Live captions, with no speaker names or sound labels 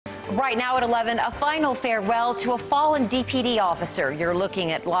Right now at 11, a final farewell to a fallen DPD officer. You're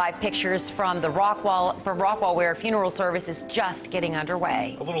looking at live pictures from Rockwall, where a funeral service is just getting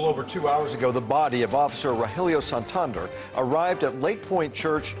underway. A little over 2 hours ago, the body of Officer Rogelio Santander arrived at Lake Pointe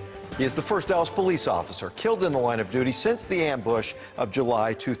Church. He is the first Dallas police officer killed in the line of duty since the ambush of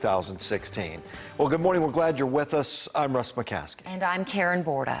July 2016. Well, good morning. We're glad you're with us. I'm Russ McCaskey. And I'm Karen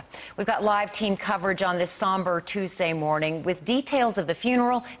Borda. We've got live team coverage on this somber Tuesday morning with details of the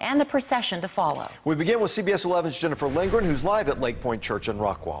funeral and the procession to follow. We begin with CBS 11's Jennifer Lindgren, who's live at Lake Pointe Church in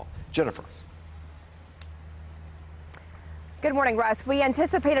Rockwall. Jennifer. Good morning, Russ. We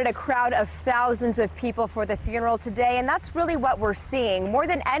anticipated a crowd of thousands of people for the funeral today, and that's really what we're seeing. More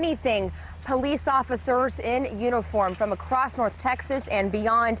than anything, police officers in uniform from across North Texas and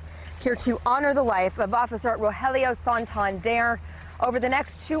beyond here to honor the life of Officer Rogelio Santander. Over the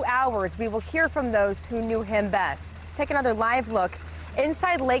next 2 hours, we will hear from those who knew him best. Let's take another live look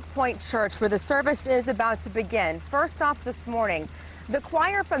inside Lake Pointe Church, where the service is about to begin. First off this morning, the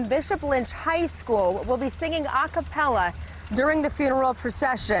choir from Bishop Lynch High School will be singing a cappella during the funeral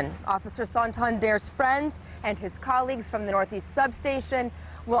procession. Officer Santander's friends and his colleagues from the Northeast Substation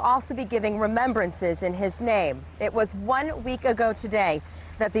will also be giving remembrances in his name. It was 1 week ago today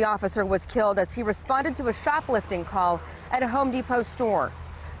that the officer was killed as he responded to a shoplifting call at a Home Depot store.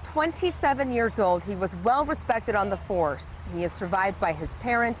 27 years old, he was well respected on the force. He is survived by his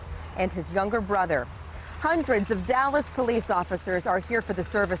parents and his younger brother. Hundreds of Dallas police officers are here for the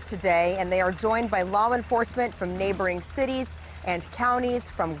service today, and they are joined by law enforcement from neighboring cities and counties,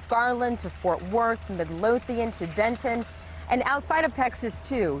 from Garland to Fort Worth, Midlothian to Denton, and outside of Texas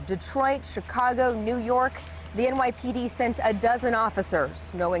too, Detroit, Chicago, New York. The NYPD sent a dozen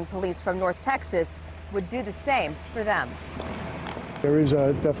officers, knowing police from North Texas would do the same for them. There is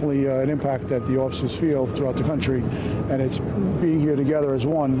definitely an impact that the officers feel throughout the country, and it's being here together as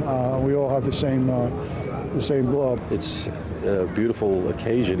one. We all have the same love. It's a beautiful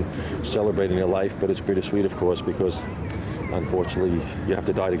occasion, celebrating your life, but it's bittersweet, of course, because unfortunately you have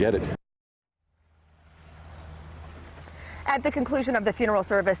to die to get it. At the conclusion of the funeral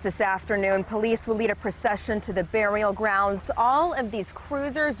service this afternoon, police will lead a procession to the burial grounds. All of these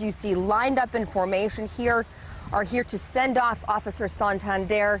cruisers you see lined up in formation here are here to send off Officer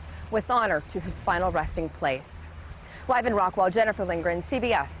Santander with honor to his final resting place. Live in Rockwall, Jennifer Lindgren,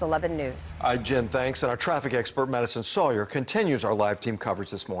 CBS 11 News. Jen, thanks. And our traffic expert, Madison Sawyer, continues our live team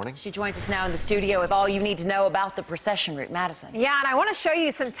coverage this morning. She joins us now in the studio with all you need to know about the procession route. Madison. Yeah, and I want to show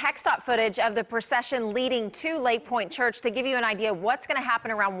you some tech stop footage of the procession leading to Lake Pointe Church to give you an idea of what's going to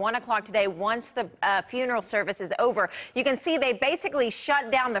happen around 1 o'clock today once the funeral service is over. You can see they basically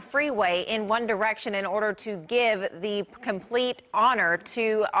shut down the freeway in one direction in order to give the complete honor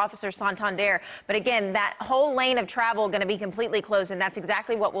to Officer Santander. But again, that whole lane of travel going to be completely closed, and that's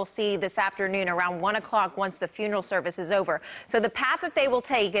exactly what we'll see this afternoon around 1 o'clock once the funeral service is over. So the path that they will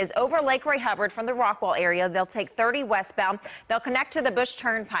take is over Lake Ray Hubbard from the Rockwall area. They'll take 30 westbound. They'll connect to the Bush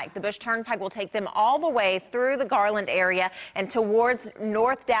Turnpike. The Bush Turnpike will take them all the way through the Garland area and towards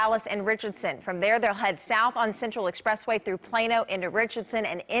North Dallas and Richardson. From there, they'll head south on Central Expressway through Plano into Richardson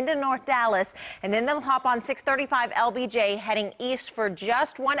and into North Dallas, and then they'll hop on 635 LBJ heading east for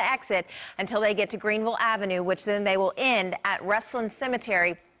just one exit until they get to Greenville Avenue, which then they will end at Restland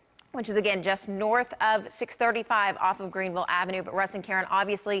Cemetery, which is again just north of 635 off of Greenville Avenue. But Russ and Karen,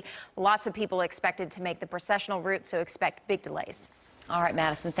 obviously lots of people expected to make the processional route, so expect big delays. All right,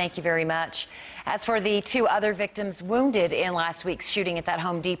 Madison, thank you very much. As for the two other victims wounded in last week's shooting at that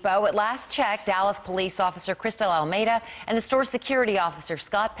Home Depot, at last check, Dallas police officer Crystal Almeida and the store security officer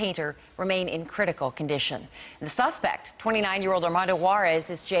Scott Painter remain in critical condition. And the suspect, 29-year-old Armando Juarez,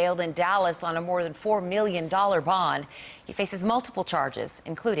 is jailed in Dallas on a more than $4 million bond. He faces multiple charges,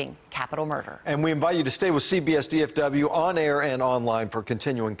 including capital murder. And we invite you to stay with CBS DFW on air and online for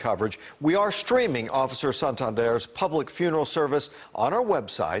continuing coverage. We are streaming Officer Santander's public funeral service on our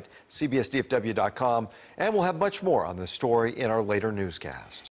website, cbsdfw.com, and we'll have much more on this story in our later newscast.